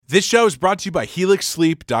This show is brought to you by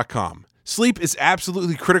HelixSleep.com. Sleep is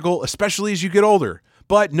absolutely critical, especially as you get older.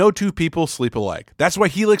 But no two people sleep alike. That's why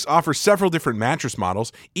Helix offers several different mattress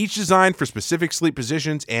models, each designed for specific sleep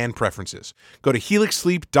positions and preferences. Go to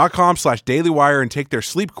HelixSleep.com/dailywire and take their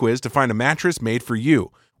sleep quiz to find a mattress made for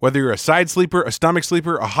you. Whether you're a side sleeper, a stomach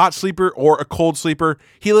sleeper, a hot sleeper, or a cold sleeper,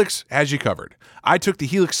 Helix has you covered. I took the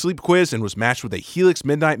Helix sleep quiz and was matched with a Helix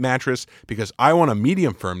Midnight mattress because I want a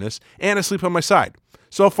medium firmness and a sleep on my side.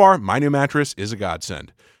 So far, my new mattress is a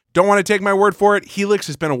godsend. Don't want to take my word for it? Helix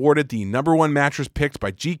has been awarded the #1 mattress picked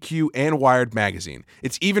by GQ and Wired magazine.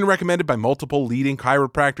 It's even recommended by multiple leading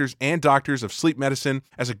chiropractors and doctors of sleep medicine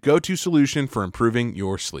as a go-to solution for improving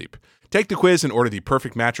your sleep. Take the quiz and order the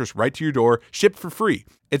perfect mattress right to your door, shipped for free.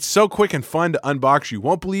 It's so quick and fun to unbox you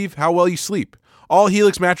won't believe how well you sleep. All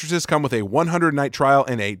Helix mattresses come with a 100-night trial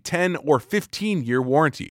and a 10 or 15-year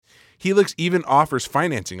warranty. Helix even offers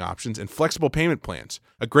financing options and flexible payment plans.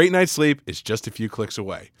 A great night's sleep is just a few clicks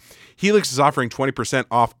away. Helix is offering 20%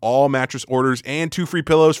 off all mattress orders and 2 free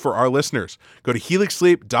pillows for our listeners. Go to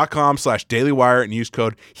HelixSleep.com/dailywire and use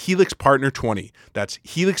code HelixPartner20. That's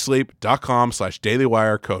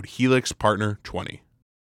HelixSleep.com/dailywire, code HelixPartner20.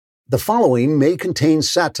 The following may contain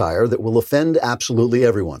satire that will offend absolutely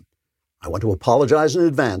everyone. I want to apologize in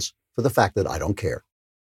advance for the fact that I don't care.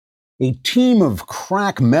 A team of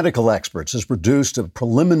crack medical experts has produced a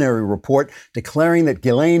preliminary report declaring that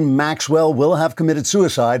Ghislaine Maxwell will have committed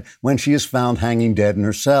suicide when she is found hanging dead in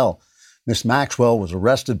her cell. Miss Maxwell was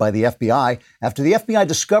arrested by the FBI after the FBI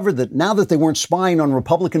discovered that now that they weren't spying on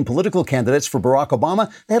Republican political candidates for Barack Obama,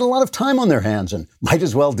 they had a lot of time on their hands and might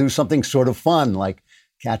as well do something sort of fun, like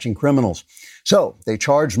catching criminals. So they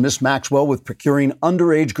charged Miss Maxwell with procuring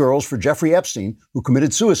underage girls for Jeffrey Epstein, who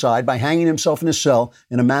committed suicide by hanging himself in his cell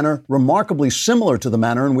in a manner remarkably similar to the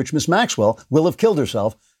manner in which Miss Maxwell will have killed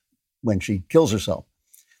herself when she kills herself.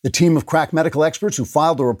 The team of crack medical experts who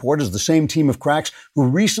filed the report is the same team of cracks who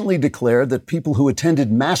recently declared that people who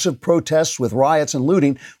attended massive protests with riots and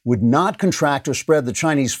looting would not contract or spread the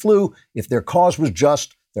Chinese flu if their cause was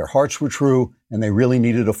just, their hearts were true, and they really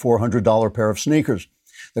needed a $400 pair of sneakers.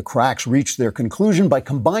 The cracks reached their conclusion by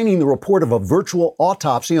combining the report of a virtual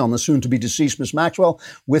autopsy on the soon-to-be-deceased Miss Maxwell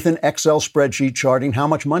with an Excel spreadsheet charting how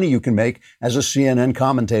much money you can make as a CNN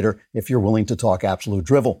commentator if you're willing to talk absolute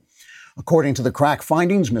drivel. According to the crack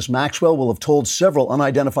findings, Miss Maxwell will have told several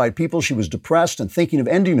unidentified people she was depressed and thinking of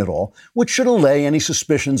ending it all, which should allay any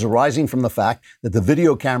suspicions arising from the fact that the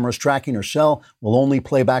video cameras tracking her cell will only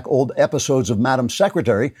play back old episodes of Madam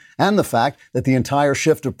Secretary, and the fact that the entire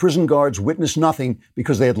shift of prison guards witnessed nothing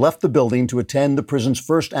because they had left the building to attend the prison's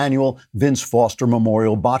first annual Vince Foster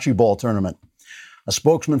Memorial Bocce Ball Tournament. A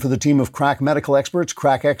spokesman for the team of crack medical experts,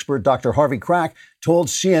 crack expert Dr. Harvey Crack, told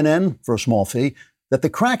CNN, for a small fee, that the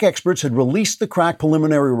crack experts had released the crack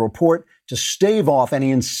preliminary report to stave off any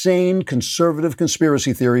insane conservative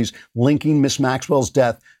conspiracy theories linking Miss Maxwell's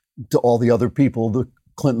death to all the other people the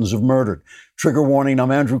Clintons have murdered. Trigger warning, I'm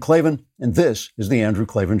Andrew Klavan, and this is The Andrew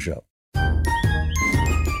Klavan Show.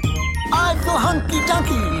 I feel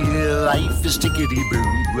hunky-dunky, life is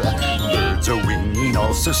tickety-boo. Birds are winging,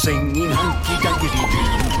 also singing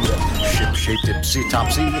hunky-dunky-doo. Ship-shaped,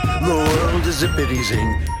 tipsy-topsy, the world is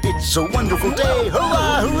zippity-zing. It's a wonderful day,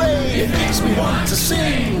 hurrah, hooray! It makes me want to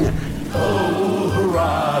sing. Oh,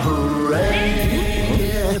 hurrah,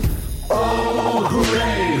 hooray! Oh,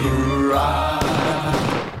 hooray, hurrah!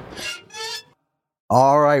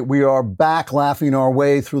 All right, we are back laughing our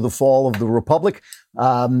way through the fall of the Republic.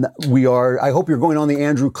 I hope you're going on the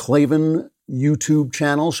Andrew Klavan YouTube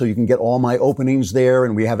channel so you can get all my openings there,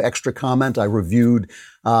 and we have extra comment. I reviewed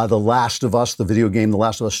The Last of Us, the video game The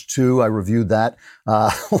Last of Us 2. I reviewed that.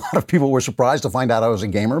 A lot of people were surprised to find out I was a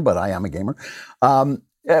gamer, but I am a gamer.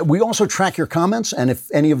 We also track your comments, and if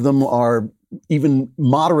any of them are even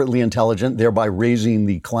moderately intelligent, thereby raising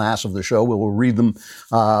the class of the show, we will read them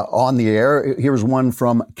on the air. Here's one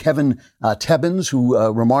from Kevin Tebbins, who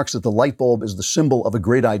remarks that the light bulb is the symbol of a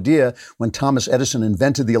great idea. When Thomas Edison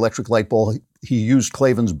invented the electric light bulb, he used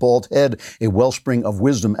Klavan's bald head, a wellspring of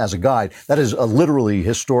wisdom, as a guide. That is a literally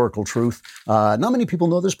historical truth. Not many people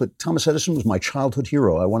know this, but Thomas Edison was my childhood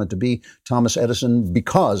hero. I wanted to be Thomas Edison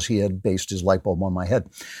because he had based his light bulb on my head.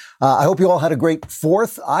 I hope you all had a great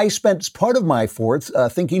 4th. I spent part of my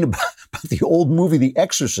 4th thinking about the old movie The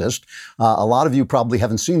Exorcist. A lot of you probably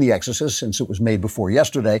haven't seen The Exorcist since it was made before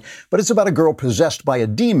yesterday, but it's about a girl possessed by a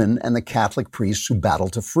demon and the Catholic priests who battle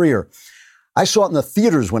to free her. I saw it in the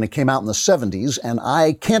theaters when it came out in the 70s, and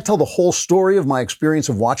I can't tell the whole story of my experience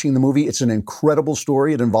of watching the movie. It's an incredible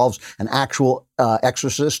story. It involves an actual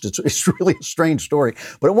exorcist. It's really a strange story.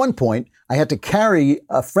 But at one point, I had to carry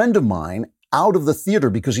a friend of mine out of the theater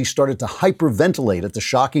because he started to hyperventilate at the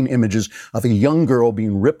shocking images of a young girl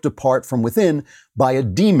being ripped apart from within by a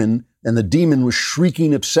demon, and the demon was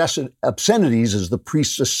shrieking obscenities as the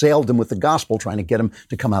priests assailed him with the gospel, trying to get him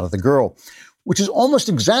to come out of the girl, which is almost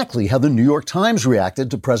exactly how the New York Times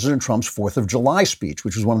reacted to President Trump's 4th of July speech,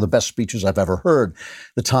 which was one of the best speeches I've ever heard.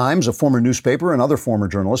 The Times, a former newspaper, and other former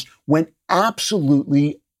journalists went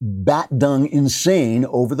absolutely bat-dung insane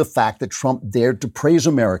over the fact that Trump dared to praise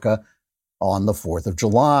America on the 4th of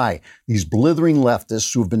July. These blithering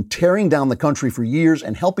leftists who have been tearing down the country for years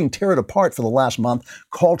and helping tear it apart for the last month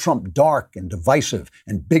call Trump dark and divisive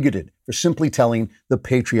and bigoted for simply telling the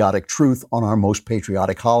patriotic truth on our most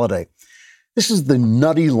patriotic holiday. This is the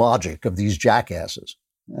nutty logic of these jackasses.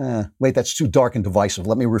 Wait, that's too dark and divisive.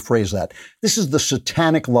 Let me rephrase that. This is the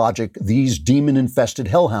satanic logic these demon-infested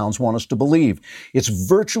hellhounds want us to believe. It's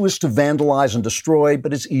virtuous to vandalize and destroy,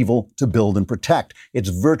 but it's evil to build and protect. It's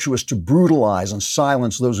virtuous to brutalize and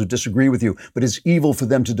silence those who disagree with you, but it's evil for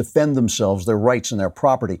them to defend themselves, their rights, and their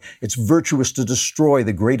property. It's virtuous to destroy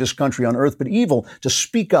the greatest country on earth, but evil to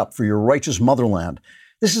speak up for your righteous motherland.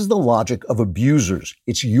 This is the logic of abusers.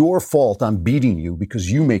 It's your fault I'm beating you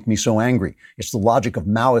because you make me so angry. It's the logic of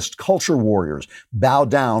Maoist culture warriors. Bow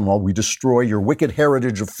down while we destroy your wicked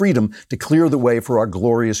heritage of freedom to clear the way for our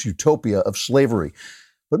glorious utopia of slavery.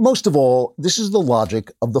 But most of all, this is the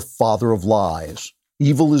logic of the father of lies.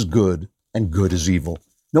 Evil is good and good is evil.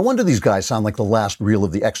 No wonder these guys sound like the last reel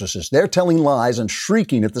of The Exorcist. They're telling lies and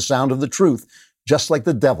shrieking at the sound of the truth, just like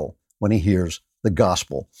the devil when he hears the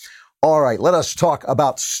gospel. All right, let us talk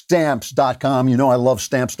about Stamps.com. You know I love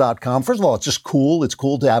Stamps.com. First of all, it's just cool. It's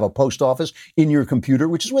cool to have a post office in your computer,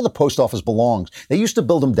 which is where the post office belongs. They used to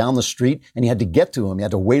build them down the street, and you had to get to them. You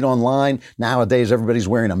had to wait online. Nowadays, everybody's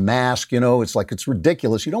wearing a mask. It's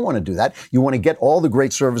ridiculous. You don't want to do that. You want to get all the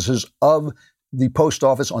great services of the post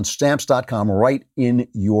office on Stamps.com right in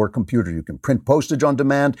your computer. You can print postage on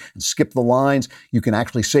demand and skip the lines. You can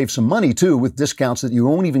actually save some money, too, with discounts that you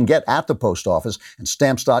won't even get at the post office. And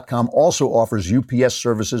Stamps.com also offers UPS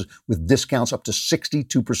services with discounts up to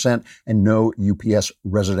 62% and no UPS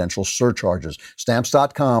residential surcharges.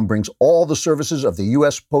 Stamps.com brings all the services of the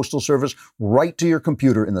U.S. Postal Service right to your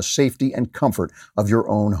computer in the safety and comfort of your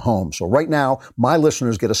own home. So right now, my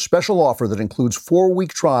listeners get a special offer that includes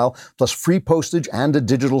 4-week trial plus free postage and a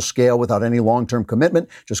digital scale without any long-term commitment.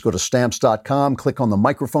 Just go to Stamps.com, click on the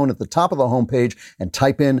microphone at the top of the homepage, and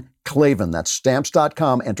type in Klavan. That's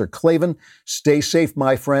Stamps.com. Enter Klavan. Stay safe,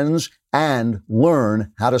 my friends, and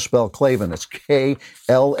learn how to spell Klavan. It's Klavan.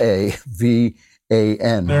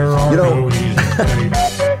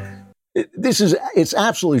 It's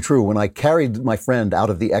absolutely true. When I carried my friend out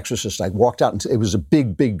of The Exorcist, I walked out it was a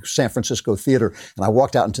big, big San Francisco theater, and I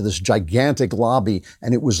walked out into this gigantic lobby,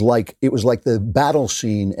 and it was like the battle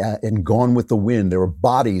scene in Gone with the Wind. There were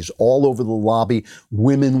bodies all over the lobby.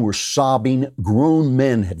 Women were sobbing. Grown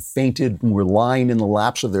men had fainted and were lying in the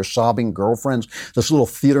laps of their sobbing girlfriends. This little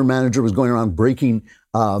theater manager was going around breaking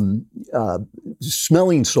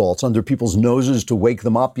smelling salts under people's noses to wake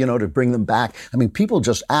them up, to bring them back. I mean, people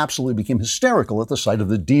just absolutely became hysterical at the sight of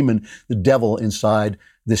the demon, the devil inside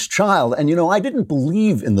this child. And, I didn't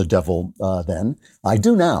believe in the devil then. I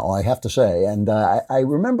do now, I have to say. And I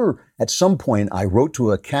remember at some point I wrote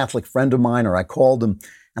to a Catholic friend of mine, or I called him,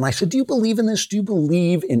 and I said, do you believe in this? Do you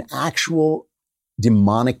believe in actual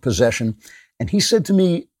demonic possession? And he said to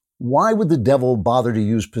me, why would the devil bother to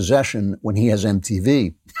use possession when he has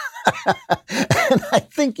MTV? And I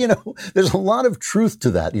think, there's a lot of truth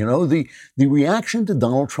to that. The reaction to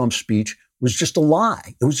Donald Trump's speech was just a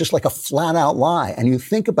lie. It was just like a flat out lie. And you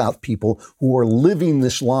think about people who are living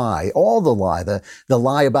this lie, all the lie, the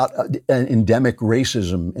lie about endemic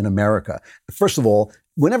racism in America. First of all,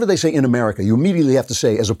 whenever they say in America, you immediately have to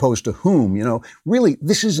say as opposed to whom, really,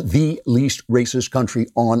 this is the least racist country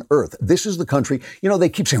on earth. This is the country, they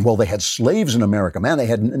keep saying, well, they had slaves in America. Man, they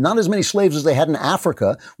had not as many slaves as they had in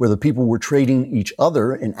Africa, where the people were trading each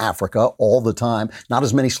other in Africa all the time. Not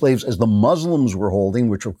as many slaves as the Muslims were holding,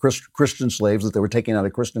 which were Christian slaves that they were taking out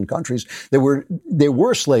of Christian countries. There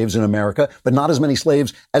were slaves in America, but not as many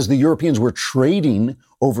slaves as the Europeans were trading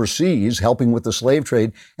overseas, helping with the slave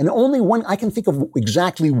trade. And I can think of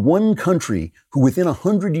exactly one country who within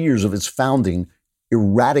 100 years of its founding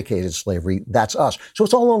eradicated slavery. That's us. So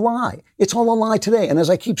it's all a lie. It's all a lie today. And as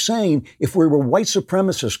I keep saying, if we were a white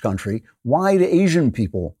supremacist country, why do Asian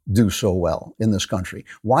people do so well in this country?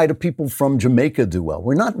 Why do people from Jamaica do well?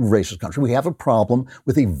 We're not a racist country. We have a problem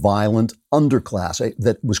with a violent underclass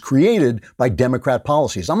that was created by Democrat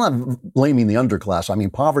policies. I'm not blaming the underclass. I mean,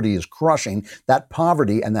 poverty is crushing. That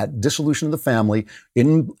poverty and that dissolution of the family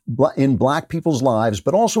in black people's lives,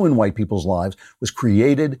 but also in white people's lives, was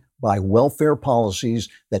created by welfare policies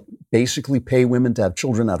that basically pay women to have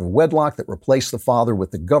children out of wedlock, that replace the father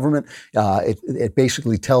with the government. It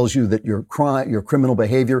basically tells you that your criminal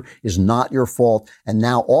behavior is not your fault. And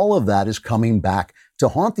now all of that is coming back to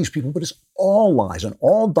haunt these people, but it's all lies. And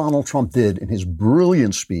all Donald Trump did in his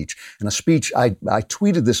brilliant speech, and a speech, I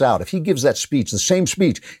tweeted this out, if he gives that speech, the same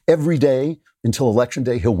speech, every day until Election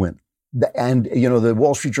Day, he'll win. And, the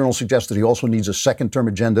Wall Street Journal suggests that he also needs a second-term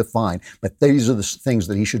agenda, fine. But these are the things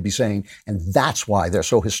that he should be saying. And that's why they're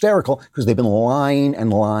so hysterical, because they've been lying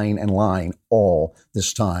and lying and lying all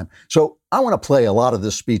this time. So I want to play a lot of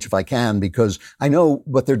this speech if I can, because I know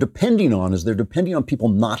what they're depending on is they're depending on people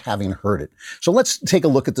not having heard it. So let's take a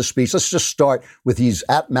look at the speech. Let's just start with he's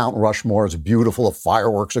at Mount Rushmore. It's beautiful. The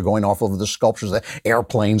fireworks are going off over the sculptures. The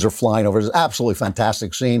airplanes are flying over. It's an absolutely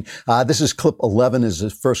fantastic scene. This is clip 11, is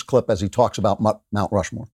his first clip as he talks about Mount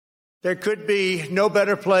Rushmore. There could be no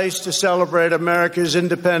better place to celebrate America's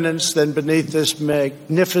independence than beneath this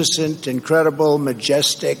magnificent, incredible,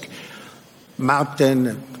 majestic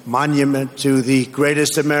mountain monument to the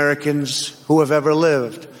greatest Americans who have ever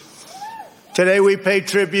lived. Today we pay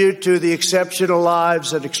tribute to the exceptional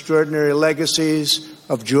lives and extraordinary legacies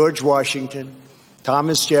of George Washington,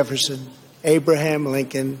 Thomas Jefferson, Abraham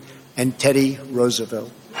Lincoln, and Teddy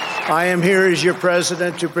Roosevelt. I am here as your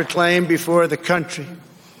president to proclaim before the country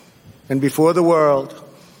and before the world,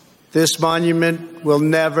 this monument will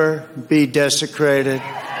never be desecrated.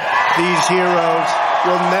 These heroes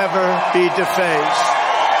will never be defaced.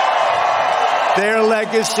 Their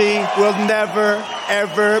legacy will never,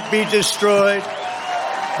 ever be destroyed.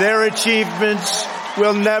 Their achievements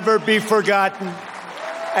will never be forgotten.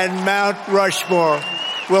 And Mount Rushmore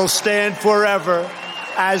will stand forever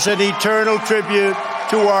as an eternal tribute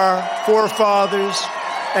to our forefathers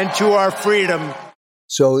and to our freedom.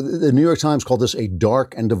 So the New York Times called this a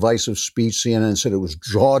dark and divisive speech. CNN said it was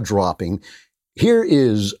jaw-dropping. Here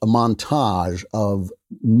is a montage of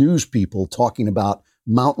news people talking about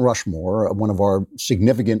Mount Rushmore, one of our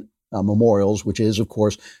significant memorials, which is, of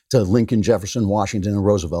course, to Lincoln, Jefferson, Washington, and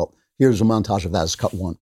Roosevelt. Here's a montage of that as cut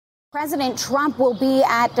one. President Trump will be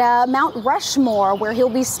at Mount Rushmore, where he'll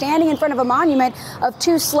be standing in front of a monument of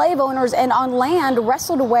two slave owners and on land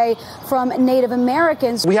wrestled away from Native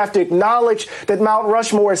Americans. We have to acknowledge that Mount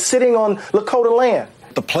Rushmore is sitting on Lakota land.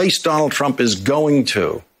 The place Donald Trump is going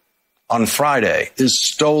to on Friday is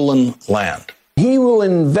stolen land. He will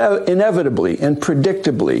inevitably and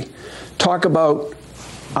predictably talk about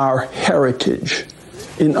our heritage.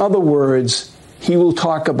 In other words, he will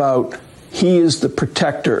talk about he is the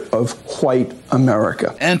protector of white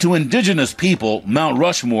America. And to indigenous people, Mount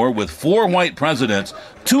Rushmore, with 4 white presidents,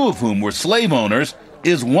 2 of whom were slave owners,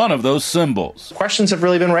 is one of those symbols. Questions have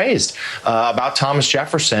really been raised about Thomas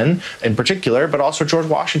Jefferson in particular, but also George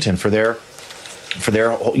Washington for their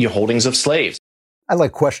holdings of slaves. I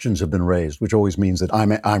like questions have been raised, which always means that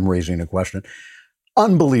I'm raising a question.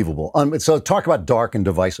 Unbelievable. So talk about dark and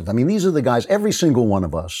divisive. I mean, these are the guys, every single one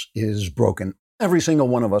of us is broken. Every single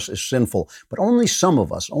one of us is sinful, but only some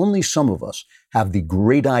of us have the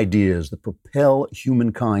great ideas that propel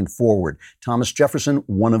humankind forward. Thomas Jefferson,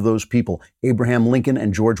 one of those people. Abraham Lincoln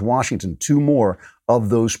and George Washington, 2 more of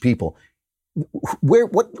those people.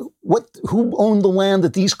 Who owned the land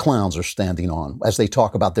that these clowns are standing on as they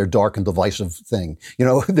talk about their dark and divisive thing,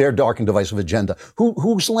 their dark and divisive agenda?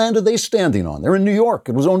 Whose land are they standing on? They're in New York.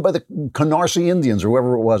 It was owned by the Canarsie Indians or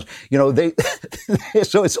whoever it was.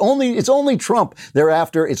 So it's only Trump.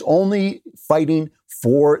 Thereafter, it's only fighting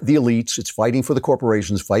for the elites. It's fighting for the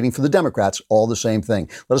corporations, fighting for the Democrats, all the same thing.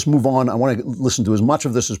 Let us move on. I want to listen to as much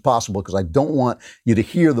of this as possible because I don't want you to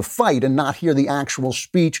hear the fight and not hear the actual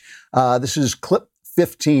speech. This is clip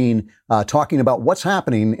 15, talking about what's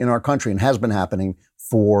happening in our country and has been happening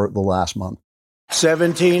for the last month.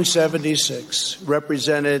 1776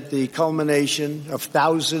 represented the culmination of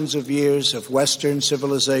thousands of years of Western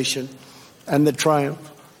civilization and the triumph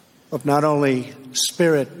of not only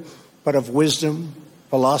spirit, but of wisdom,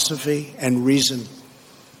 philosophy, and reason.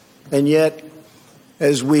 And yet,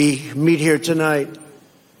 as we meet here tonight,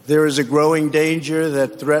 there is a growing danger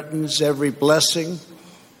that threatens every blessing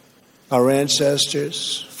our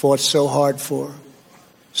ancestors fought so hard for,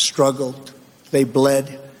 struggled, they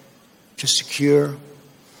bled, to secure.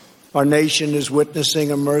 Our nation is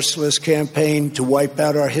witnessing a merciless campaign to wipe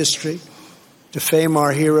out our history, defame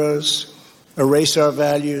our heroes, erase our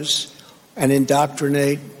values, and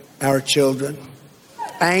indoctrinate our children.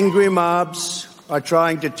 Angry mobs are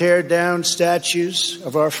trying to tear down statues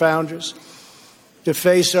of our founders,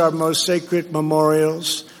 deface our most sacred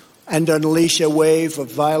memorials, and unleash a wave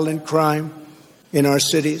of violent crime in our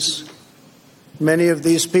cities. Many of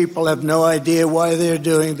these people have no idea why they're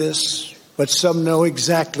doing this, but some know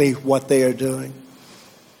exactly what they are doing.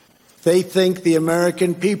 They think the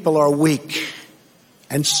American people are weak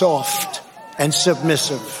and soft and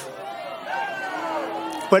submissive.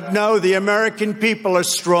 But no, the American people are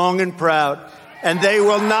strong and proud, and they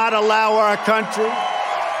will not allow our country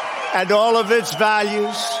and all of its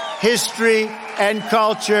values, history, and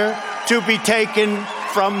culture to be taken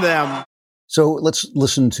from them. So let's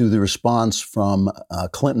listen to the response from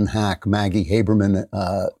Clinton hack Maggie Haberman,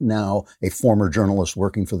 now a former journalist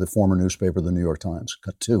working for the former newspaper, the New York Times.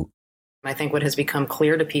 Cut 2. I think what has become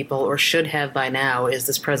clear to people, or should have by now, is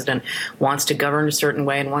this president wants to govern a certain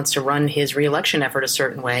way and wants to run his reelection effort a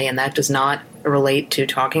certain way, and that does not relate to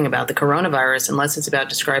talking about the coronavirus unless it's about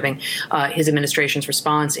describing his administration's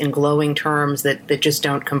response in glowing terms that just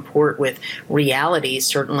don't comport with reality,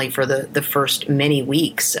 certainly for the first many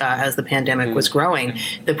weeks as the pandemic was growing.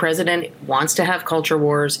 The president wants to have culture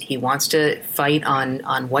wars. He wants to fight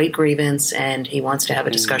on white grievance, and he wants to have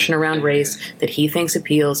a discussion around race that he thinks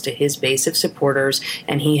appeals to his base of supporters,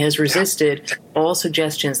 and he has resisted all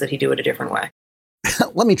suggestions that he do it a different way.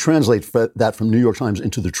 Let me translate that from New York Times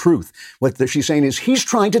into the truth. What she's saying is he's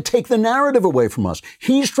trying to take the narrative away from us.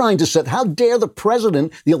 He's trying to set, how dare the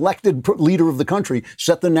president, the elected leader of the country,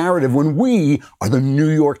 set the narrative when we are the New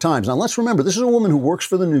York Times. Now, let's remember, this is a woman who works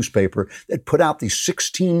for the newspaper that put out the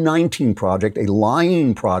 1619 Project, a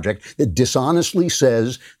lying project that dishonestly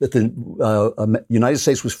says that the United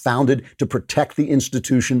States was founded to protect the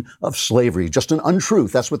institution of slavery. Just an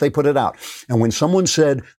untruth. That's what they put it out. And when someone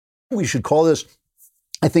said, we should call this,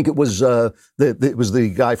 I think it was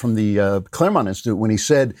the guy from the Claremont Institute when he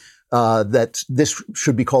said that this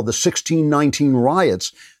should be called the 1619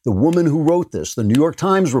 riots. The woman who wrote this, the New York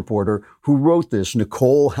Times reporter who wrote this,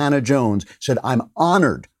 Nicole Hannah-Jones, said, "I'm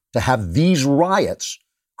honored to have these riots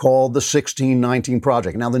called the 1619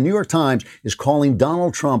 Project." Now, the New York Times is calling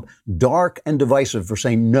Donald Trump dark and divisive for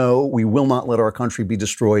saying, no, we will not let our country be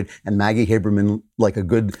destroyed. And Maggie Haberman, like a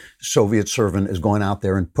good Soviet servant, is going out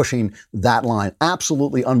there and pushing that line.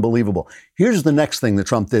 Absolutely unbelievable. Here's the next thing that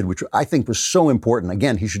Trump did, which I think was so important.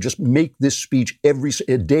 Again, he should just make this speech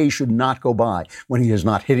a day should not go by when he is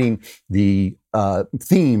not hitting the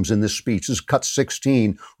themes in this speech. This is cut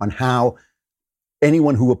 16 on how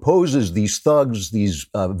anyone who opposes these thugs, these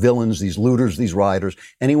villains, these looters, these rioters,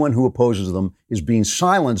 anyone who opposes them is being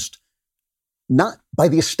silenced, not by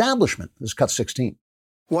the establishment. This is cut 16.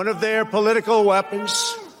 One of their political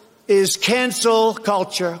weapons is cancel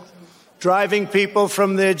culture, driving people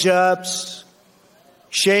from their jobs,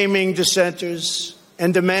 shaming dissenters,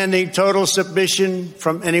 and demanding total submission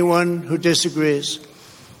from anyone who disagrees.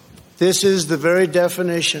 This is the very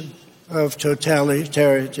definition of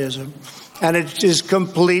totalitarianism. And it is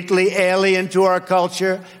completely alien to our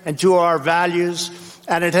culture and to our values.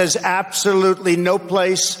 And it has absolutely no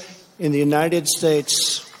place in the United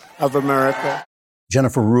States of America.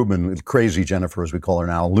 Jennifer Rubin, crazy Jennifer, as we call her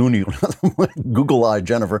now, loony, Google-eyed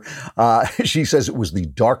Jennifer, she says it was the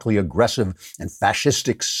darkly aggressive and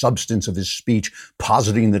fascistic substance of his speech,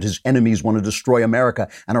 positing that his enemies want to destroy America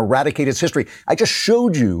and eradicate its history. I just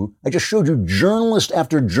showed you journalist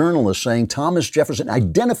after journalist saying Thomas Jefferson,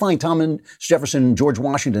 identifying Thomas Jefferson and George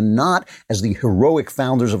Washington not as the heroic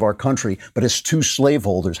founders of our country, but as two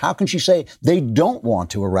slaveholders. How can she say they don't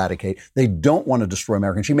want to eradicate, they don't want to destroy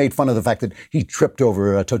America? And she made fun of the fact that he tripped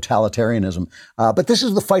over totalitarianism. But this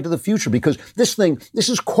is the fight of the future, because this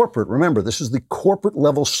is corporate. Remember, this is the corporate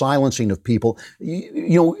level silencing of people.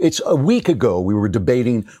 It's a week ago we were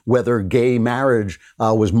debating whether gay marriage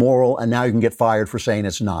was moral, and now you can get fired for saying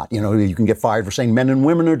it's not. You can get fired for saying men and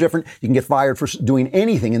women are different. You can get fired for doing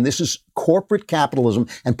anything. And this is corporate capitalism.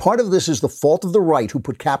 And part of this is the fault of the right, who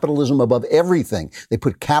put capitalism above everything. They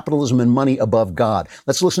put capitalism and money above God.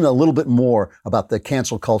 Let's listen to a little bit more about the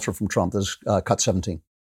cancel culture from Trump. This is cut 17.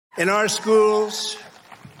 In our schools,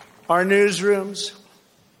 our newsrooms,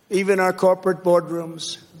 even our corporate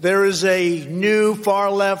boardrooms, there is a new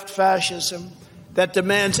far-left fascism that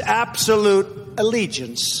demands absolute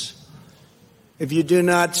allegiance. If you do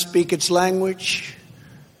not speak its language,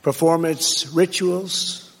 perform its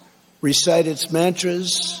rituals, recite its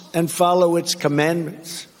mantras, and follow its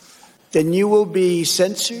commandments, then you will be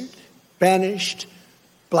censored, banished,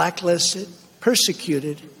 blacklisted,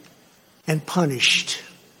 persecuted, and punished.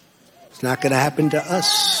 It's not going to happen to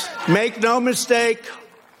us. Make no mistake,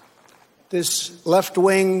 this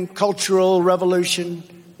left-wing cultural revolution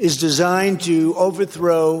is designed to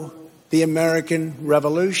overthrow the American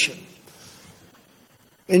Revolution.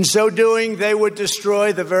 In so doing, they would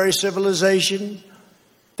destroy the very civilization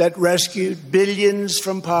that rescued billions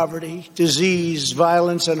from poverty, disease,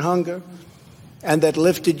 violence, and hunger, and that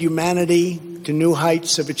lifted humanity to new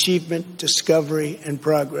heights of achievement, discovery, and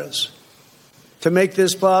progress. To make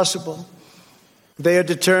this possible, they are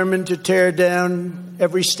determined to tear down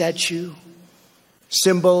every statue,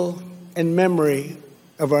 symbol, and memory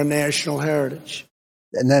of our national heritage.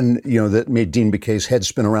 And then, that made Dean Bakay's head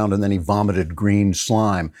spin around, and then he vomited green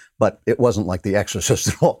slime. But it wasn't like The Exorcist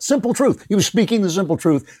at all. Simple truth. He was speaking the simple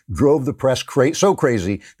truth, drove the press so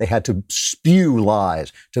crazy, they had to spew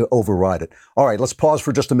lies to override it. All right, let's pause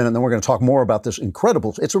for just a minute, and then we're going to talk more about this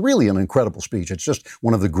it's really an incredible speech. It's just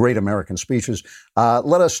one of the great American speeches.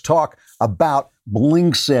 Let us talk about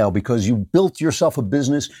Blink Sale, because you built yourself a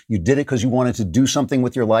business. You did it because you wanted to do something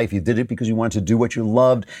with your life. You did it because you wanted to do what you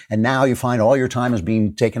loved. And now you find all your time is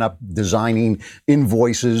being taken up designing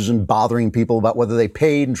invoices and bothering people about whether they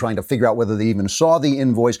paid and trying to figure out whether they even saw the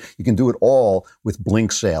invoice. You can do it all with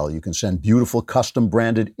Blink Sale. You can send beautiful custom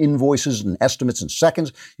branded invoices and estimates in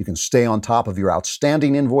seconds. You can stay on top of your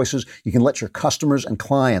outstanding invoices. You can let your customers and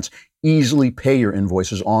clients easily pay your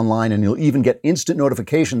invoices online, and you'll even get instant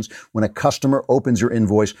notifications when a customer opens your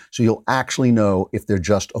invoice, so you'll actually know if they're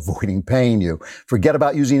just avoiding paying you. Forget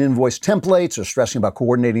about using invoice templates or stressing about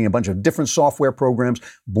coordinating a bunch of different software programs.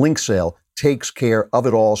 Blink Sale takes care of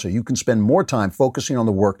it all, so you can spend more time focusing on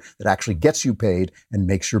the work that actually gets you paid and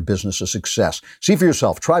makes your business a success. See for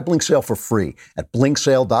yourself. Try Blink Sale for free at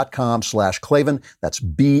blinksale.com/Klavan. That's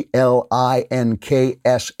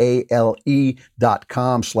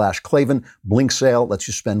BLINKSALE.com/Klavan. Blink Sale lets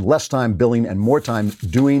you spend less time billing and more time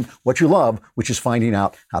doing what you love, which is finding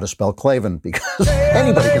out how to spell Klavan, because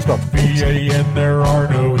anybody can spell V-A-N, there are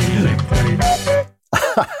no easy things.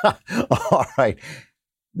 All right.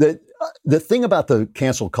 The thing about the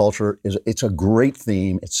cancel culture is it's a great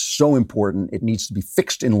theme. It's so important. It needs to be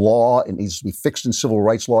fixed in law. It needs to be fixed in civil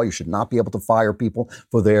rights law. You should not be able to fire people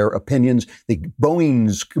for their opinions.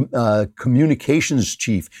 Boeing's communications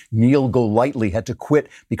chief, Neil Golightly, had to quit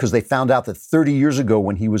because they found out that 30 years ago,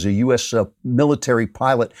 when he was a U.S. Military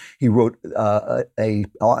pilot, he wrote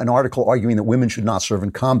an article arguing that women should not serve in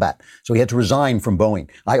combat. So he had to resign from Boeing.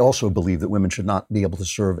 I also believe that women should not be able to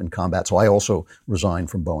serve in combat. So I also resigned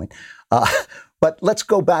from Boeing. But let's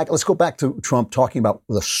go back to Trump talking about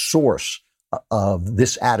the source of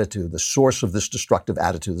this attitude, the source of this destructive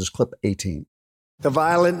attitude. This is clip 18. The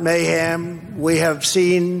violent mayhem we have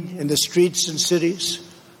seen in the streets and cities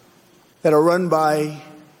that are run by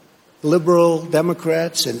liberal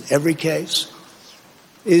Democrats in every case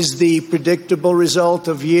is the predictable result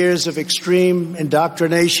of years of extreme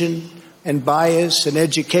indoctrination and bias in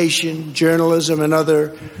education, journalism, and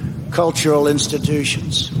other cultural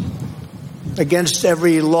institutions. Against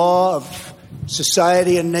every law of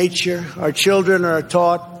society and nature, our children are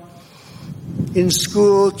taught in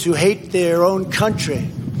school to hate their own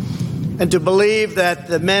country and to believe that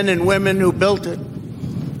the men and women who built it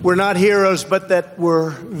were not heroes, but that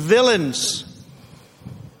were villains.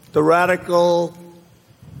 The radical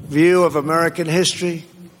view of American history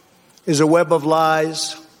is a web of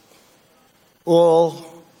lies. All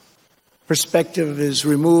perspective is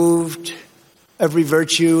removed. Every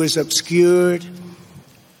virtue is obscured.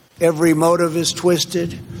 Every motive is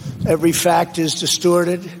twisted. Every fact is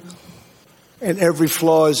distorted. And every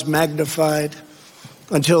flaw is magnified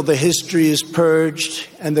until the history is purged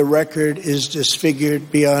and the record is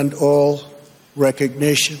disfigured beyond all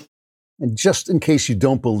recognition. And just in case you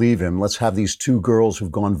don't believe him, let's have these two girls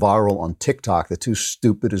who've gone viral on TikTok, the two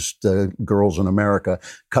stupidest girls in America,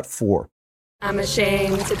 cut 4. I'm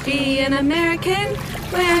ashamed to be an American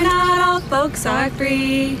where not all folks are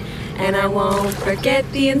free. And I won't forget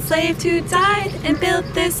the enslaved who died and built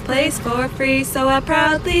this place for free. So I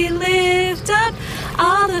proudly lift up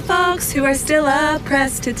all the folks who are still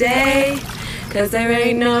oppressed today. 'Cause there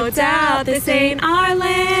ain't no doubt this ain't our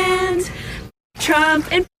land. Trump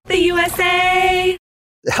and the USA.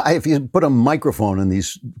 If you put a microphone in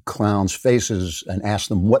these clowns' faces and ask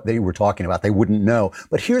them what they were talking about, they wouldn't know.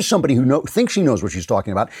 But here's somebody who thinks she knows what she's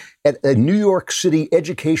talking about. At a New York City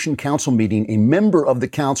Education Council meeting, a member of the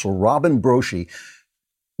council, Robin Broshi,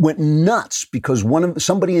 went nuts because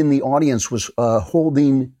somebody in the audience was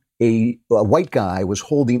holding a white guy was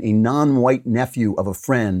holding a non-white nephew of a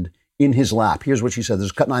friend in his lap. Here's what she said. This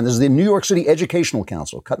is cut 9. This is the New York City Educational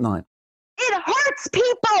Council, cut 9. It hurts makes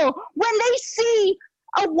people, when they see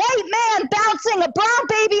a white man bouncing a brown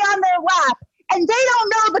baby on their lap and they don't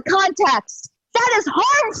know the context, that is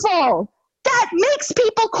harmful. That makes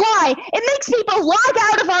people cry. It makes people log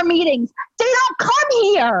out of our meetings. They don't come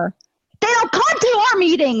here. They don't come to our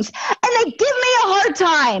meetings, and they give me a hard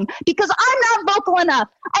time because I'm not vocal enough,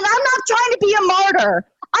 and I'm not trying to be a martyr.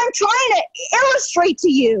 I'm trying to illustrate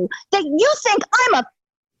to you that you think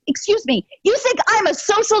you think I'm a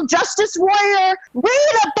social justice warrior?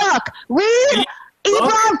 Read a book. Read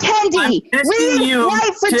Ibram Kendi. Read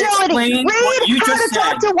White Fragility. Read How to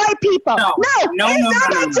Talk to White People. No, it's not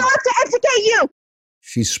my job to educate you.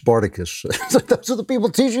 She's Spartacus. Those are the people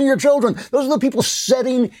teaching your children. Those are the people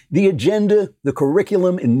setting the agenda, the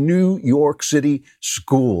curriculum in New York City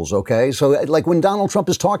schools, okay? So like when Donald Trump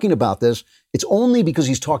is talking about this, it's only because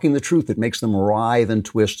he's talking the truth that makes them writhe and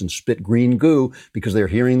twist and spit green goo because they're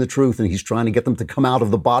hearing the truth and he's trying to get them to come out of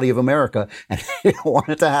the body of America. And they don't want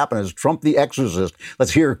it to happen. As Trump the exorcist.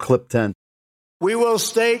 Let's hear clip 10. We will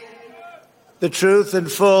state the truth in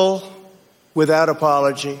full without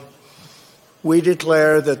apology. We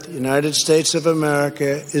declare that the United States of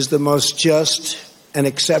America is the most just and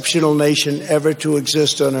exceptional nation ever to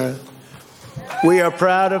exist on earth. We are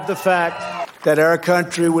proud of the fact that our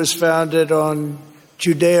country was founded on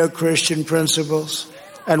Judeo-Christian principles,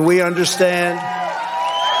 and we understand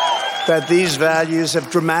that these values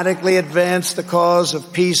have dramatically advanced the cause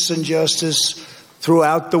of peace and justice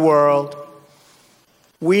throughout the world.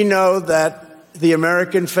 We know that the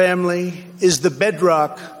American family is the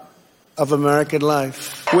bedrock of American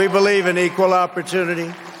life. We believe in equal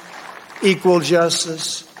opportunity, equal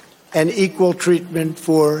justice, and equal treatment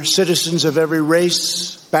for citizens of every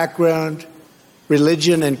race, background,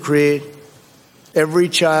 religion, and creed. Every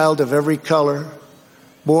child of every color,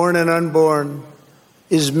 born and unborn,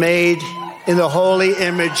 is made in the holy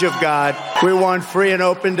image of God. We want free and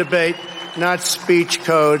open debate, not speech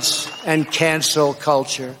codes and cancel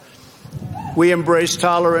culture. We embrace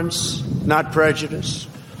tolerance, not prejudice.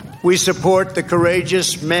 We support the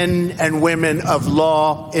courageous men and women of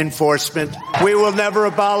law enforcement. We will never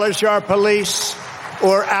abolish our police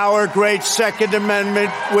or our great Second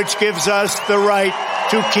Amendment, which gives us the right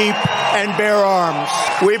to keep and bear arms.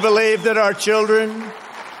 We believe that our children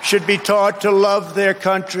should be taught to love their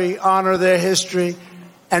country, honor their history,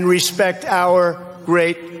 and respect our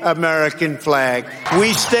great American flag.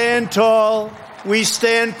 We stand tall, we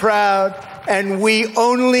stand proud, and we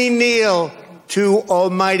only kneel to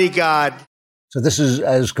Almighty God. So this is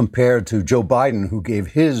as compared to Joe Biden, who gave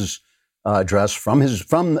his address from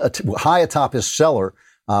high atop his cellar,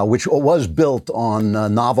 which was built on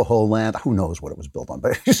Navajo land. Who knows what it was built on,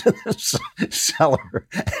 but he's in this cellar.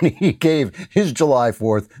 And he gave his July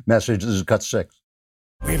 4th message. This is cut 6.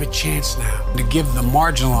 We have a chance now to give the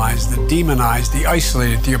marginalized, the demonized, the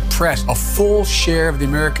isolated, the oppressed a full share of the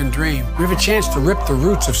American dream. We have a chance to rip the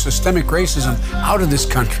roots of systemic racism out of this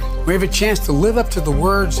country. We have a chance to live up to the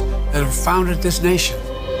words that have founded this nation.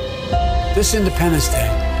 This Independence Day,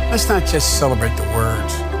 let's not just celebrate the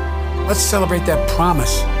words. Let's celebrate that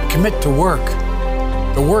promise. Commit to work.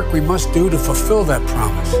 The work we must do to fulfill that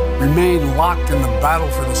promise. Remain locked in the battle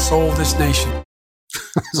for the soul of this nation.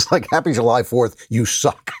 It's like, happy July 4th, you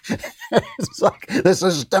suck. It's like the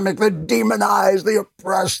systemic, the demonized, the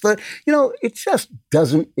oppressed, it just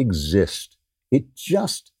doesn't exist. It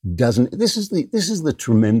just doesn't. This is the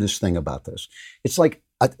tremendous thing about this. It's like,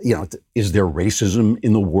 is there racism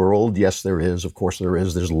in the world? Yes, there is. Of course there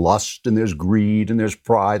is. There's lust and there's greed and there's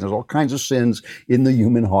pride. There's all kinds of sins in the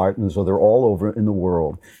human heart. And so they're all over in the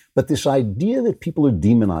world. But this idea that people are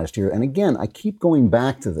demonized here, and again, I keep going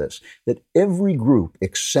back to this, that every group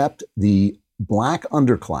except the black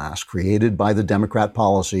underclass created by the Democrat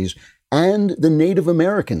policies and the Native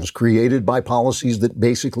Americans created by policies that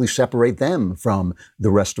basically separate them from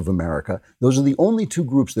the rest of America. Those are the only two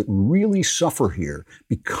groups that really suffer here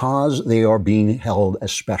because they are being held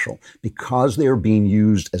as special, because they are being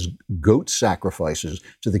used as goat sacrifices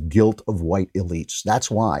to the guilt of white elites.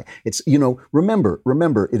 That's why. It's,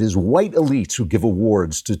 remember, it is white elites who give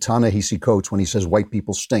awards to Ta-Nehisi Coates when he says white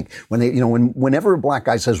people stink. Whenever a black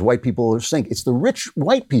guy says white people stink, it's the rich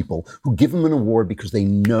white people who give him an award because they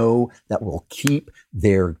know that will keep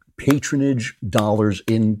their patronage dollars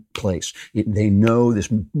in place. They know this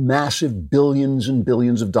massive billions and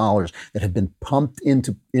billions of dollars that have been pumped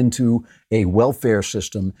into a welfare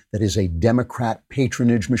system that is a Democrat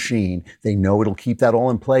patronage machine. They know it'll keep that all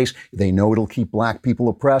in place. They know it'll keep black people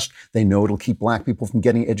oppressed. They know it'll keep black people from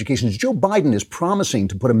getting educations. Joe Biden is promising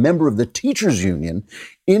to put a member of the teachers union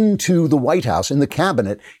into the White House, in the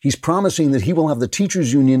cabinet. He's promising that he will have the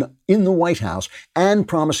teachers union in the White House and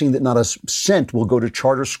promising that not a cent will go to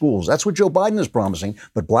charter schools. That's what Joe Biden is promising.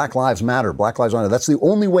 But Black Lives Matter, Black Lives Matter, that's the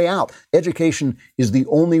only way out. Education is the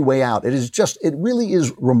only way out. It really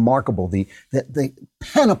is remarkable, the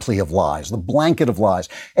panoply of lies, the blanket of lies.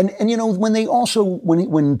 And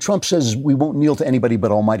when Trump says we won't kneel to anybody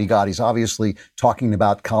but Almighty God, he's obviously talking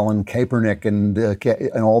about Colin Kaepernick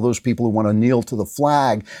and all those people who want to kneel to the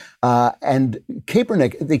flag. And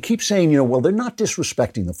Kaepernick, they keep saying, they're not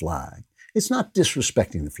disrespecting the flag. It's not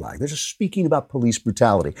disrespecting the flag. They're just speaking about police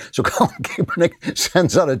brutality. So Colin Kaepernick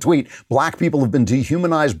sends out a tweet. Black people have been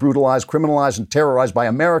dehumanized, brutalized, criminalized, and terrorized by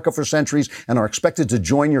America for centuries and are expected to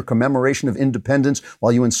join your commemoration of independence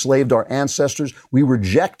while you enslaved our ancestors. We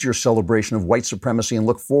reject your celebration of white supremacy and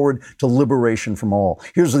look forward to liberation from all.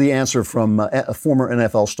 Here's the answer from a former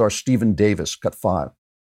NFL star Stephen Davis, cut 5.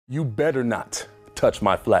 You better not touch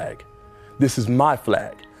my flag. This is my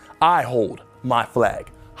flag. I hold my flag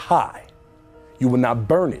high. You will not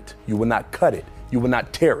burn it. You will not cut it. You will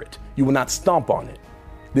not tear it. You will not stomp on it.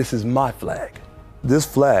 This is my flag. This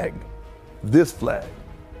flag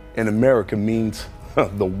in America means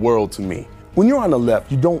the world to me. When you're on the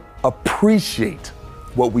left, you don't appreciate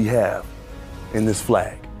what we have in this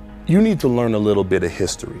flag. You need to learn a little bit of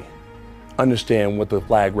history. Understand what the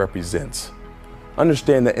flag represents.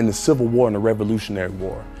 Understand that in the Civil War and the Revolutionary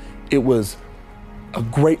War, it was a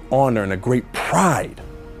great honor and a great pride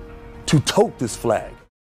to tote this flag.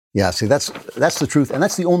 Yeah, see, that's the truth. And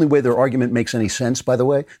that's the only way their argument makes any sense, by the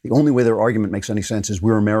way. The only way their argument makes any sense is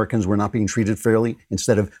we're Americans, we're not being treated fairly,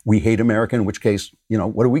 instead of we hate America, in which case,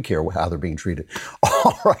 what do we care how they're being treated?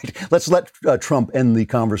 All right, let's let Trump end the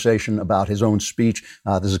conversation about his own speech.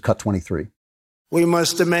 This is cut 23. We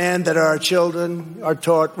must demand that our children are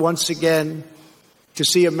taught once again to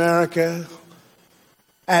see America,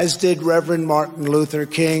 as did Reverend Martin Luther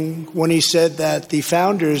King when he said that the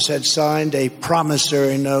founders had signed a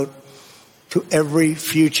promissory note to every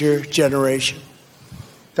future generation.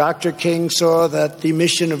 Dr. King saw that the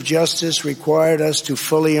mission of justice required us to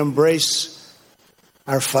fully embrace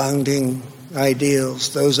our founding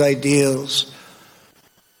ideals. Those ideals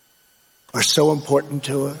are so important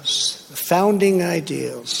to us, the founding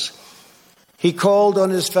ideals. He called on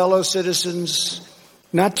his fellow citizens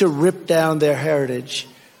not to rip down their heritage,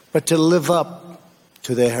 but to live up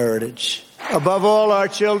to their heritage. Above all, our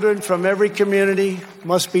children from every community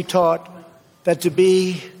must be taught that to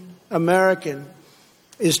be American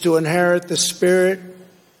is to inherit the spirit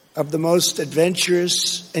of the most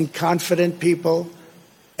adventurous and confident people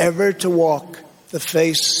ever to walk the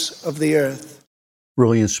face of the earth.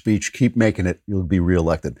 Brilliant speech. Keep making it. You'll be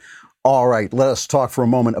reelected. All right, let us talk for a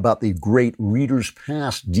moment about the great Reader's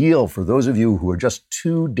Pass deal for those of you who are just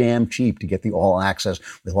too damn cheap to get the All Access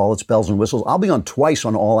with all its bells and whistles. I'll be on twice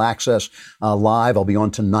on All Access live. I'll be on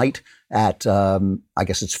tonight at, I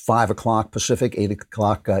guess it's 5 o'clock Pacific, 8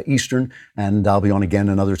 o'clock Eastern, and I'll be on again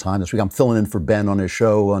another time this week. I'm filling in for Ben on his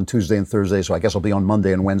show on Tuesday and Thursday, so I guess I'll be on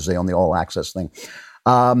Monday and Wednesday on the All Access thing.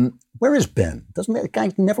 Where is Ben? The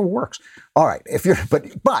guy never works. All right. If you're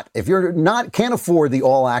can't afford the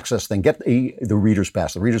All Access thing, get the Reader's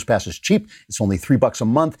Pass. The Reader's Pass is cheap. It's only $3 a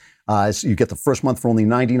month. You get the first month for only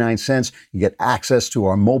 99 cents. You get access to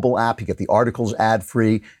our mobile app. You get the articles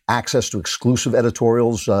ad-free, access to exclusive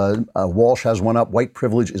editorials. Walsh has one up. White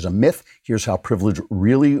privilege is a myth. Here's how privilege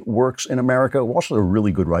really works in America. Walsh is a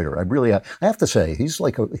really good writer. I have to say, he's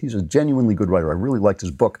a genuinely good writer. I really liked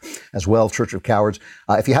his book as well, Church of Cowards.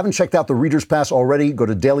 If you haven't checked out the Reader's Pass already, go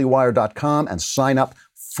to dailywire.com and sign up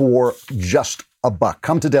for just $1.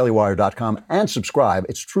 Come to dailywire.com and subscribe.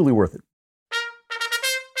 It's truly worth it.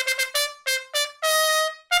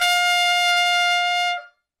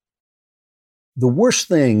 The worst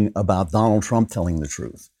thing about Donald Trump telling the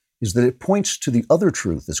truth is that it points to the other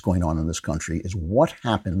truth that's going on in this country, is what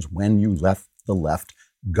happens when you let the left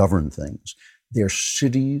govern things. Their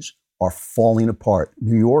cities are falling apart.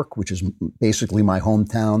 New York, which is basically my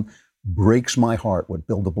hometown, breaks my heart what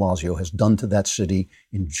Bill de Blasio has done to that city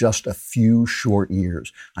in just a few short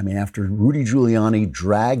years. I mean, after Rudy Giuliani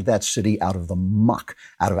dragged that city out of the muck,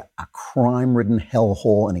 out of a crime-ridden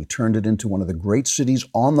hellhole, and he turned it into one of the great cities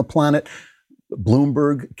on the planet,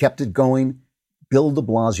 Bloomberg kept it going. Bill de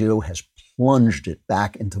Blasio has plunged it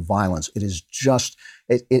back into violence. It is just,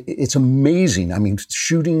 it's amazing. I mean,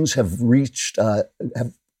 shootings have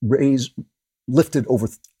lifted over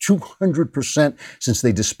 200% since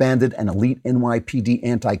they disbanded an elite NYPD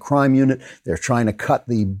anti-crime unit. They're trying to cut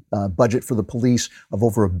the budget for the police of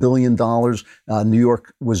over $1 billion. New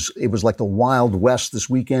York was like the Wild West this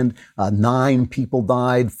weekend. 9 people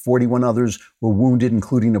died, 41 others were wounded,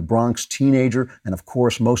 including a Bronx teenager. And of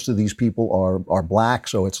course, most of these people are black.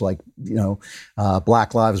 So it's like,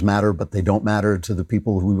 Black Lives Matter, but they don't matter to the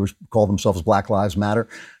people who call themselves Black Lives Matter.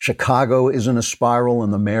 Chicago is in a spiral,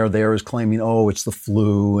 and the mayor there is claiming, it's the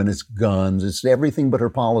flu and it's guns. It's everything but her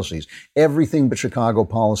policies, everything but Chicago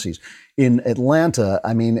policies. In Atlanta,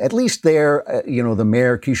 I mean, at least there, the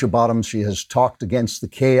mayor, Keisha Bottoms, she has talked against the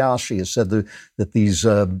chaos. She has said that these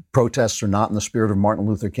protests are not in the spirit of Martin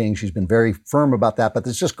Luther King. She's been very firm about that, but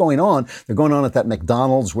it's just going on. They're going on at that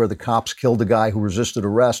McDonald's where the cops killed a guy who resisted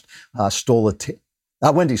arrest,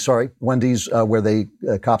 Wendy's, where they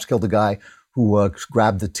cops killed a guy who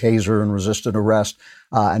grabbed the taser and resisted arrest.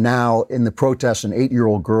 And now in the protests, an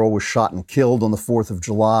 8-year-old girl was shot and killed on the 4th of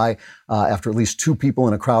July after at least 2 people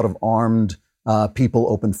in a crowd of armed people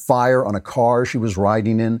opened fire on a car she was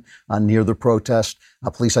riding in near the protest.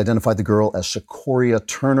 Police identified the girl as Sequoia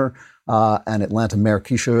Turner. And Atlanta Mayor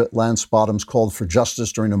Keisha Lance Bottoms called for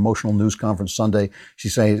justice during an emotional news conference Sunday.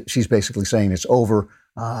 She's basically saying it's over,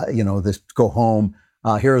 go home.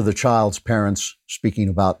 Here are the child's parents speaking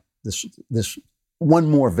about this one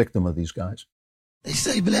more victim of these guys. They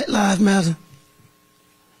say Black Lives Matter.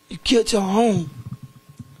 You killed your own.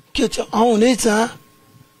 Killed your own this time.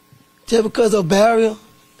 Just because of a barrier.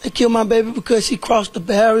 They killed my baby because she crossed the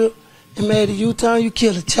barrier and made a U-turn. You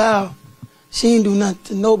killed a child. She ain't do nothing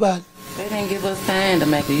to nobody. They didn't give us time to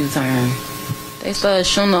make a U-turn. They started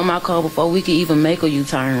shooting on my car before we could even make a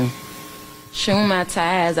U-turn. Shooting my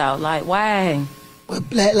tires out. Like, why? But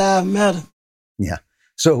Black Lives Matter. Yeah.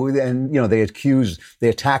 So, and, they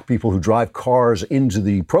attack people who drive cars into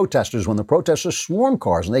the protesters when the protesters swarm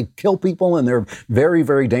cars, and they kill people, and they're very,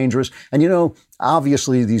 very dangerous. And,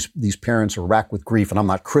 obviously these parents are racked with grief, and I'm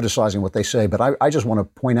not criticizing what they say, but I just want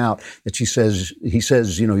to point out that he says, you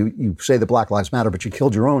say that Black Lives Matter, but you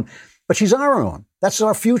killed your own. But she's our own. That's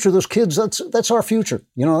our future. Those kids, that's our future.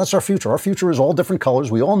 That's our future. Our future is all different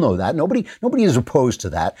colors. We all know that. Nobody is opposed to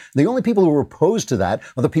that. The only people who are opposed to that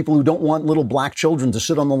are the people who don't want little black children to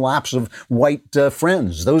sit on the laps of white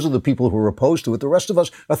friends. Those are the people who are opposed to it. The rest of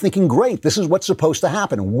us are thinking, great, this is what's supposed to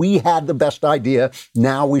happen. We had the best idea.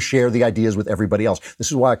 Now we share the ideas with everybody else.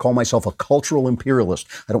 This is why I call myself a cultural imperialist.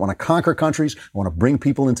 I don't want to conquer countries. I want to bring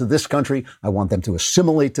people into this country. I want them to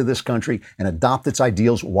assimilate to this country and adopt its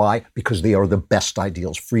ideals. Why? Because they are the best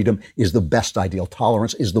ideals. Freedom is the best ideal.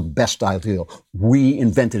 Tolerance is the best ideal. We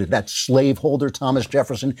invented it. That slaveholder, Thomas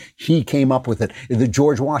Jefferson, he came up with it. The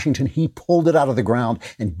George Washington, he pulled it out of the ground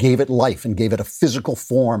and gave it life and gave it a physical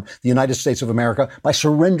form. The United States of America, by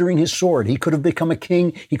surrendering his sword. He could have become a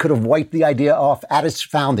king. He could have wiped the idea off at its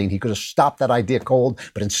founding. He could have stopped that idea cold.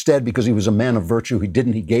 But instead, because he was a man of virtue, he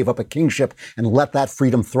didn't. He gave up a kingship and let that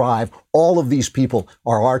freedom thrive. All of these people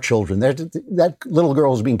are our children. That little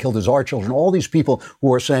girl who's being killed is our children. All these people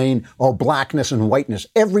who are saying, blackness and whiteness,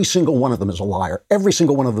 every single one of them is a liar. Every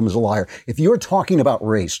single one of them is a liar. If you're talking about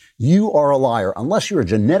race, you are a liar. Unless you're a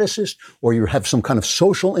geneticist or you have some kind of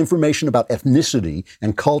social information about ethnicity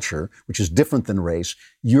and culture, which is different than race,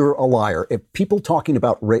 you're a liar. If people talking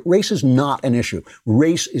about race is not an issue.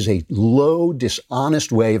 Race is a low,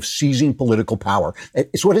 dishonest way of seizing political power.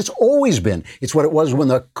 It's what it's always been. It's what it was when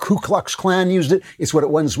the Ku Klux Klan used it. It's what it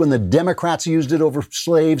was when the Democrats used it over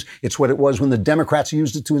slaves. It's what it was when the Democrats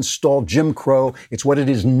used it to install Jim Crow. It's what it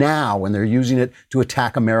is now when they're using it to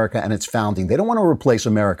attack America and its founding. They don't want to replace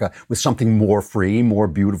America with something more free, more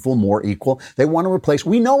beautiful, more equal. They want to replace,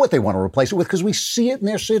 we know what they want to replace it with because we see it in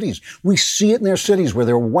their cities. We see it in their cities where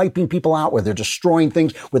they're wiping people out, where they're destroying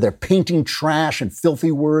things, where they're painting trash and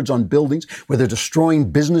filthy words on buildings, where they're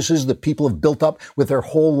destroying businesses that people have built up with their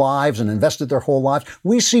whole lives and invested their whole lives.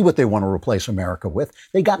 We see what they want to replace America with.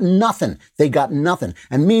 They got nothing. They got nothing.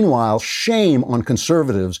 And meanwhile, shame on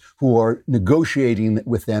conservatives who are negotiating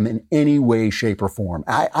with them in any way, shape, or form.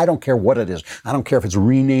 I don't care what it is. I don't care if it's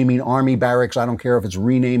renaming army barracks. I don't care if it's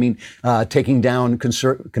renaming, taking down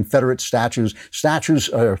Confederate statues. Statues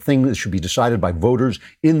are things that should be decided by voters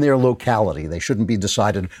in their locality. They shouldn't be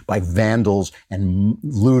decided by vandals and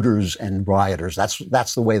looters and rioters.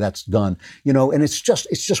 That's the way that's done. And it's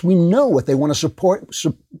just we know what they want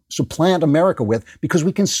to supplant America with because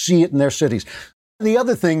we can see it in their cities. The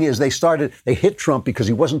other thing is they hit Trump because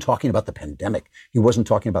he wasn't talking about the pandemic. He wasn't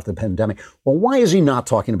talking about the pandemic. Well, why is he not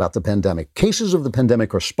talking about the pandemic? Cases of the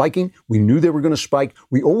pandemic are spiking. We knew they were going to spike.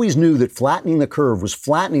 We always knew that flattening the curve was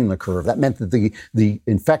flattening the curve. That meant that the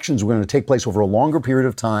infections were going to take place over a longer period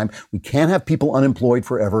of time. We can't have people unemployed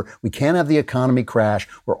forever. We can't have the economy crash.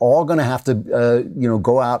 We're all going to have to,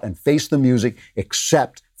 go out and face the music,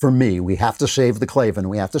 except for me. We have to save the Klavan.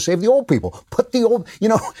 We have to save the old people. Put the old,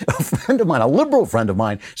 a friend of mine, a liberal friend of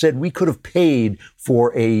mine, said we could have paid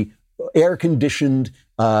for a air-conditioned,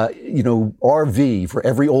 RV for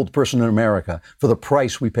every old person in America for the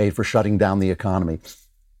price we paid for shutting down the economy.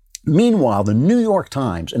 Meanwhile, the New York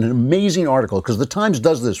Times, in an amazing article, because the Times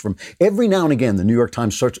does this from every now and again, the New York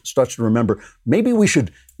Times starts to remember, maybe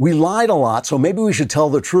we lied a lot, so maybe we should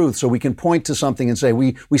tell the truth so we can point to something and say,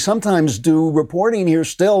 we sometimes do reporting here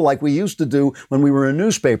still like we used to do when we were a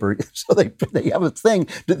newspaper. So they have a thing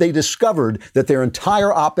that they discovered that their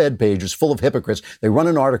entire op-ed page is full of hypocrites. They run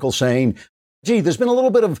an article saying, gee, there's been a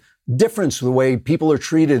little bit of difference the way people are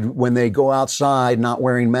treated when they go outside not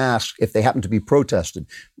wearing masks if they happen to be protested.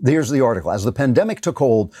 Here's the article. As the pandemic took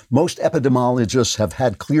hold, most epidemiologists have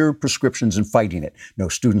had clear prescriptions in fighting it. No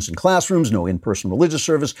students in classrooms, no in-person religious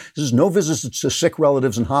services, no visits to sick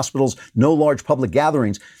relatives in hospitals, no large public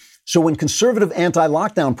gatherings. So when conservative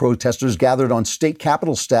anti-lockdown protesters gathered on state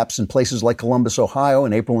capitol steps in places like Columbus, Ohio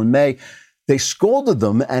in April and May, they scolded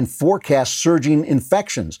them and forecast surging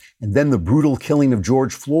infections. And then the brutal killing of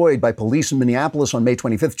George Floyd by police in Minneapolis on May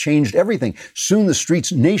 25th changed everything. Soon the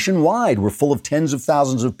streets nationwide were full of tens of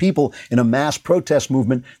thousands of people in a mass protest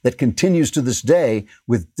movement that continues to this day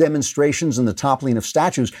with demonstrations and the toppling of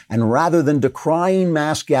statues. And rather than decrying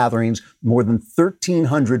mass gatherings, more than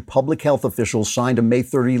 1,300 public health officials signed a May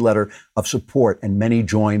 30 letter of support, and many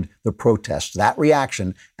joined the protests. That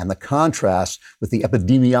reaction and the contrast with the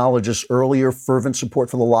epidemiologists' earlier fervent support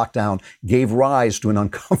for the lockdown gave rise to an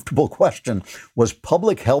uncomfortable question. Was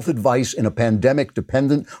public health advice in a pandemic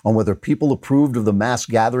dependent on whether people approved of the mass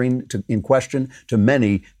gathering in question? To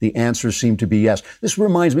many, the answer seemed to be yes. This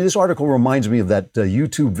article reminds me of that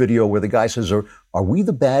YouTube video where the guy says, are we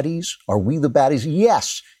the baddies? Are we the baddies?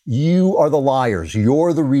 Yes, you are the liars.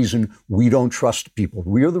 You're the reason we don't trust people.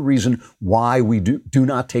 We are the reason why we do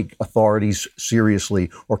not take authorities seriously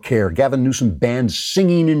or care. Gavin Newsom banned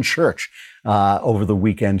singing in church over the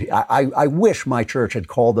weekend. I wish my church had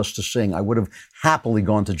called us to sing. I would have happily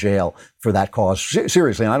gone to jail for that cause.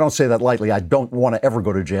 Seriously, and I don't say that lightly. I don't want to ever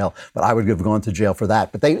go to jail, but I would have gone to jail for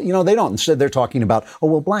that. But they don't. Instead, they're talking about,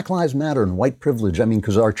 Black Lives Matter and white privilege. I mean,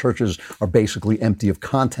 because our churches are basically empty of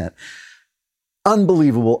content.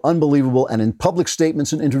 Unbelievable. And in public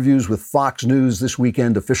statements and interviews with Fox News this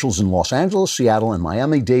weekend, officials in Los Angeles, Seattle, and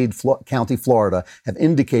Miami-Dade County, Florida, have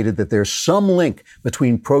indicated that there's some link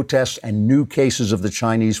between protests and new cases of the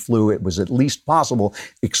Chinese flu. It was at least possible,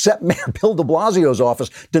 except Mayor Bill de Blasio's office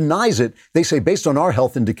denies it. They say, based on our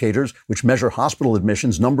health indicators, which measure hospital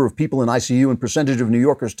admissions, number of people in ICU, and percentage of New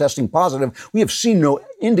Yorkers testing positive, we have seen no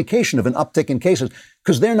indication of an uptick in cases,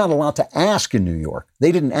 because they're not allowed to ask in New York.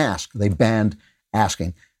 They didn't ask. They banned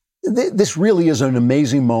asking. This really is an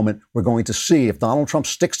amazing moment. We're going to see if Donald Trump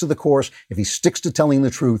sticks to the course, if he sticks to telling the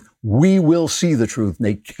truth, we will see the truth.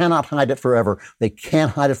 They cannot hide it forever. They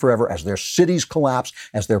can't hide it forever as their cities collapse,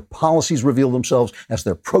 as their policies reveal themselves, as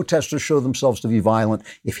their protesters show themselves to be violent.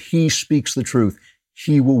 If he speaks the truth,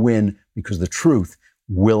 he will win, because the truth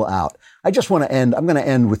will out. I'm going to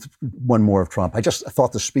end with one more of Trump. I just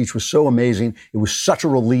thought the speech was so amazing. It was such a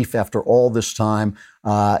relief after all this time,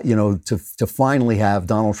 to finally have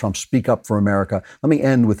Donald Trump speak up for America. Let me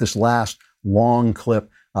end with this last long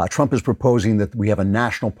clip. Trump is proposing that we have a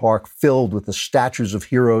national park filled with the statues of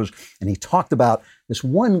heroes. And he talked about this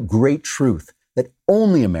one great truth, that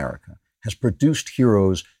only America has produced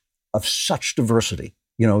heroes of such diversity.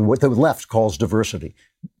 What the left calls diversity,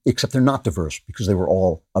 except they're not diverse because they were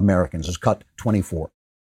all Americans. It's cut 24.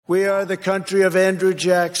 We are the country of Andrew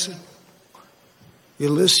Jackson,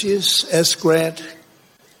 Ulysses S. Grant,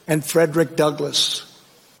 and Frederick Douglass.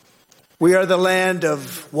 We are the land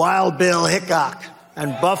of Wild Bill Hickok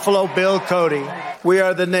and Buffalo Bill Cody. We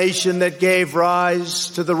are the nation that gave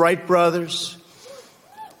rise to the Wright brothers,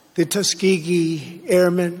 the Tuskegee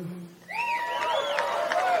Airmen,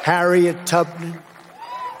 Harriet Tubman,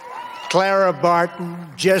 Clara Barton,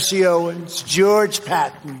 Jesse Owens, George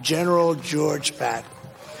Patton, General George Patton,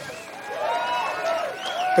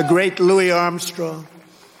 the great Louis Armstrong,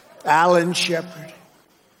 Alan Shepard,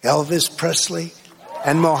 Elvis Presley,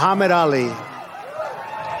 and Muhammad Ali.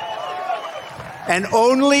 And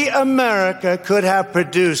only America could have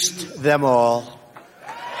produced them all.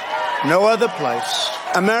 No other place.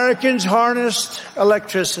 Americans harnessed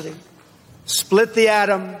electricity, split the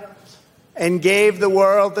atom, and gave the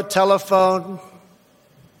world the telephone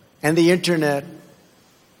and the internet.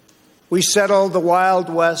 We settled the Wild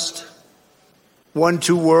West, won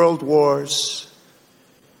 2 world wars,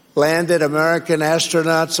 landed American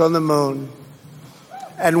astronauts on the moon,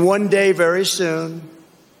 and one day, very soon,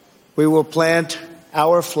 we will plant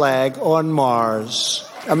our flag on Mars.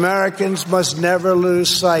 Americans must never lose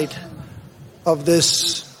sight of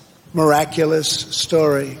this miraculous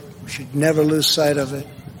story. We should never lose sight of it.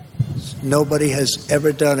 Nobody has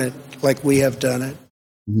ever done it like we have done it.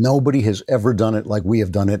 Nobody has ever done it like we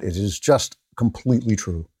have done it. It is just completely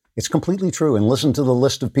true. It's completely true. And listen to the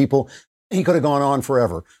list of people. He could have gone on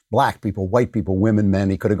forever. Black people, white people, women,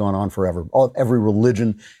 men. He could have gone on forever. Every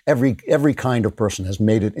religion, every kind of person has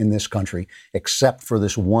made it in this country, except for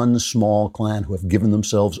this one small clan who have given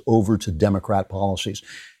themselves over to Democrat policies.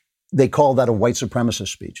 They call that a white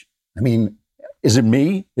supremacist speech. I mean, is it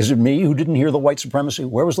me? Is it me who didn't hear the white supremacy?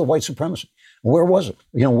 Where was the white supremacy? Where was it?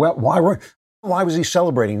 You know, why was he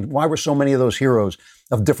celebrating? Why were so many of those heroes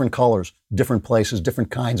of different colors, different places,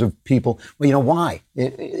 different kinds of people? Well, you know, why?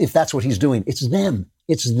 If that's what he's doing, it's them.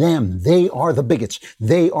 It's them. They are the bigots.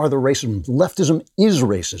 They are the racism. Leftism is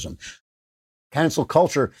racism. Cancel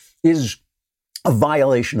culture is a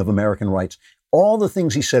violation of American rights. All the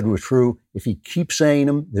things he said were true. If he keeps saying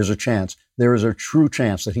them, there's a chance. There is a true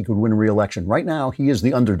chance that he could win re-election. Right now, he is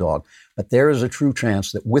the underdog. But there is a true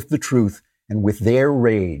chance that with the truth and with their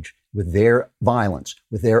rage, with their violence,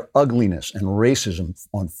 with their ugliness and racism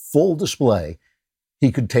on full display,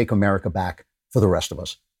 he could take America back for the rest of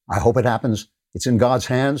us. I hope it happens. It's in God's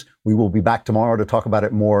hands. We will be back tomorrow to talk about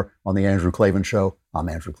it more on The Andrew Klavan Show. I'm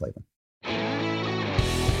Andrew Klavan.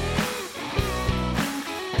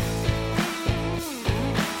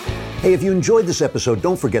 Hey, if you enjoyed this episode,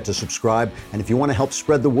 don't forget to subscribe. And if you want to help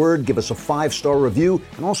spread the word, give us a 5-star review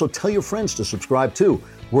and also tell your friends to subscribe too.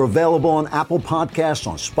 We're available on Apple Podcasts,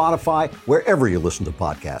 on Spotify, wherever you listen to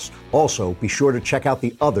podcasts. Also, be sure to check out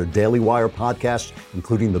the other Daily Wire podcasts,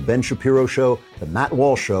 including The Ben Shapiro Show, The Matt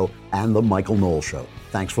Walsh Show, and The Michael Knowles Show.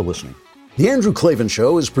 Thanks for listening. The Andrew Klavan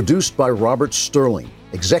Show is produced by Robert Sterling.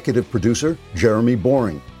 Executive producer, Jeremy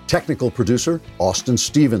Boring. Technical producer, Austin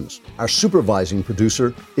Stevens. Our supervising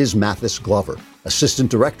producer is Mathis Glover.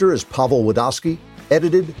 Assistant director is Pavel Wadowski.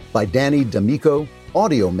 Edited by Danny D'Amico.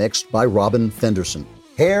 Audio mixed by Robin Fenderson.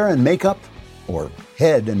 Hair and makeup, or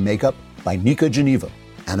head and makeup, by Nika Geneva.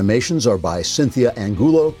 Animations are by Cynthia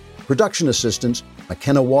Angulo. Production assistants,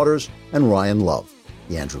 McKenna Waters and Ryan Love.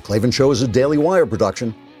 The Andrew Klavan Show is a Daily Wire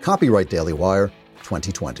production. Copyright Daily Wire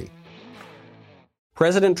 2020.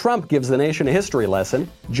 President Trump gives the nation a history lesson,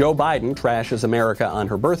 Joe Biden trashes America on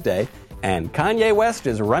her birthday, and Kanye West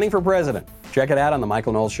is running for president. Check it out on The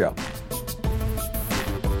Michael Knowles Show.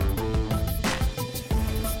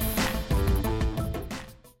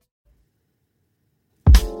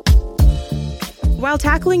 While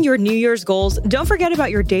tackling your New Year's goals, don't forget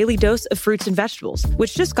about your daily dose of fruits and vegetables,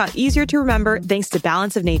 which just got easier to remember thanks to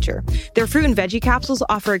Balance of Nature. Their fruit and veggie capsules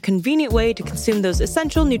offer a convenient way to consume those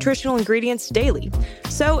essential nutritional ingredients daily.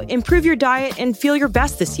 So improve your diet and feel your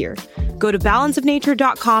best this year. Go to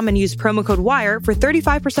balanceofnature.com and use promo code WIRE for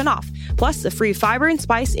 35% off, plus a free fiber and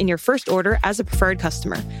spice in your first order as a preferred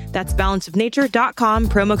customer. That's balanceofnature.com,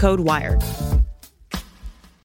 promo code WIRE.